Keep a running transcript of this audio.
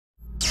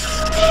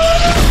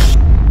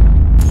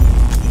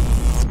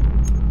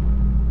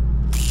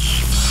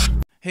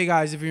Hey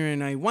guys, if you're in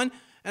 91,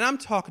 and I'm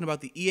talking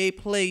about the EA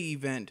Play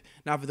event.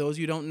 Now, for those of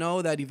you who don't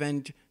know, that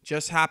event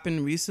just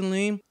happened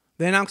recently.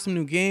 They announced some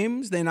new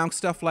games. They announced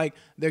stuff like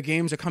their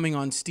games are coming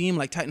on Steam,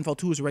 like Titanfall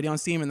 2 is already on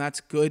Steam, and that's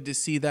good to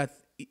see that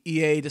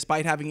EA,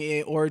 despite having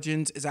EA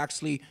Origins, is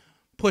actually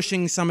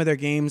pushing some of their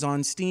games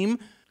on Steam.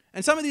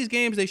 And some of these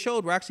games they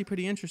showed were actually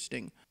pretty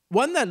interesting.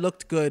 One that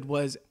looked good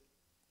was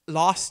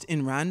Lost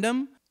in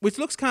Random, which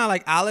looks kind of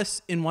like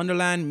Alice in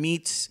Wonderland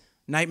meets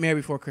Nightmare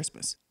Before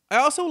Christmas. I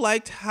also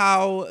liked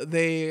how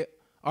they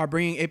are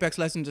bringing Apex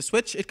Legends to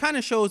Switch. It kind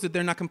of shows that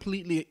they're not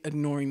completely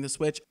ignoring the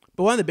Switch.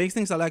 But one of the big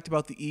things I liked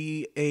about the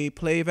EA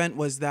Play event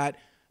was that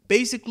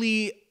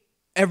basically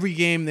every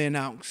game they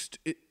announced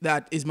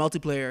that is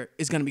multiplayer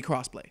is going to be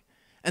crossplay.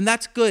 And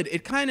that's good.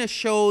 It kind of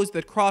shows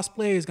that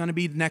crossplay is going to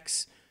be the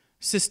next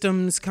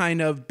systems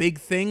kind of big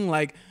thing.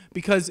 Like,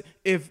 because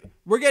if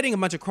we're getting a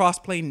bunch of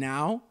crossplay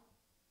now,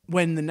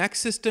 when the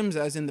next systems,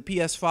 as in the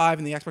PS5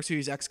 and the Xbox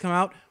Series X come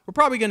out, we're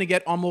probably going to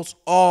get almost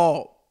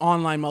all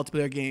online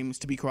multiplayer games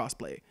to be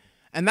crossplay.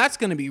 And that's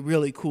going to be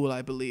really cool,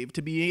 I believe,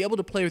 to be able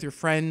to play with your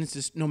friends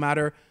just no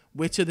matter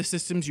which of the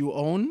systems you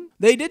own.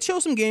 They did show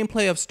some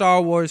gameplay of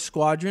Star Wars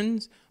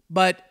Squadrons,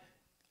 but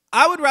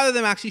I would rather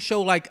them actually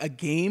show like a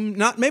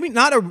game, maybe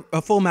not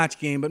a full match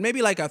game, but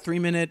maybe like a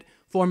 3-minute,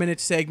 4-minute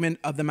segment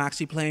of them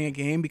actually playing a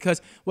game,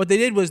 because what they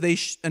did was they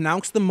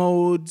announced the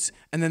modes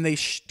and then they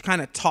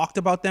kind of talked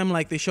about them.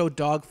 Like they showed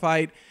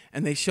Dogfight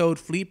and they showed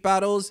Fleet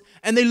Battles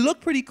and they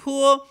look pretty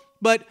cool,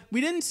 but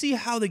we didn't see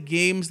how the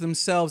games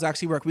themselves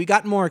actually work. We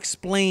got more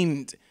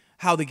explained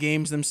how the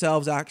games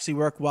themselves actually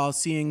work while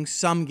seeing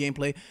some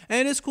gameplay.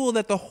 And it is cool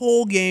that the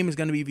whole game is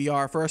going to be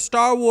VR. For a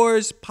Star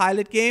Wars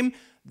pilot game,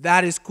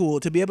 that is cool.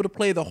 To be able to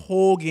play the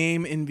whole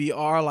game in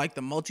VR, like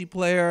the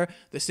multiplayer,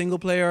 the single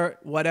player,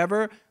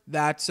 whatever,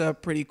 that's a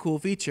pretty cool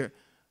feature.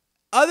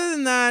 Other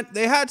than that,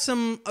 they had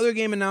some other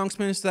game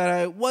announcements that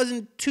I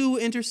wasn't too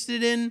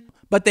interested in,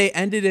 but they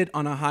ended it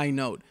on a high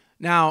note.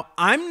 Now,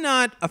 I'm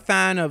not a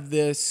fan of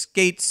the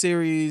Skate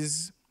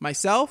series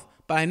myself,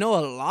 but I know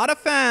a lot of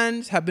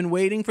fans have been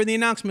waiting for the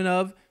announcement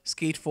of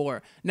Skate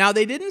 4. Now,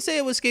 they didn't say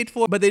it was Skate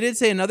 4, but they did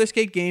say another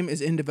Skate game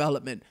is in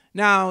development.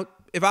 Now,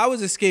 if I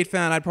was a Skate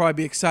fan, I'd probably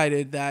be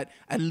excited that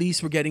at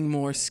least we're getting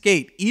more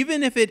Skate.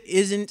 Even if it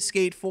isn't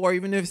Skate 4,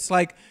 even if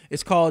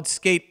it's called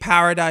Skate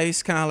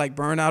Paradise, kind of like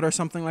Burnout or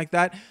something like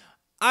that,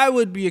 I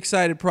would be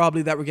excited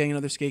probably that we're getting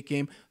another Skate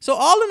game. So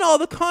all in all,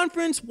 the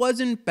conference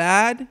wasn't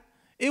bad.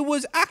 It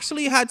was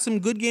actually had some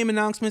good game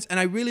announcements, and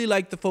I really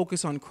liked the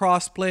focus on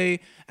crossplay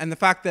and the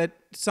fact that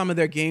some of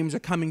their games are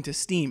coming to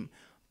Steam.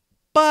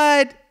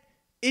 But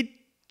it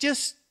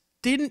just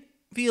didn't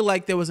feel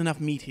like there was enough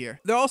meat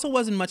here. There also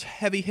wasn't much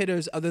heavy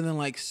hitters other than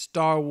like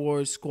Star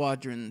Wars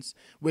Squadrons,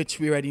 which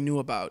we already knew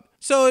about.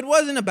 So it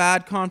wasn't a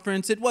bad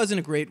conference. It wasn't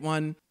a great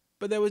one,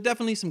 but there was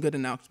definitely some good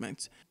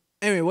announcements.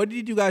 Anyway, what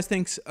did you guys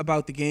think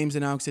about the games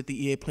announced at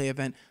the EA Play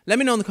event? Let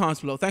me know in the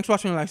comments below. Thanks for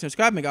watching, like,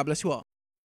 subscribe, and God bless you all.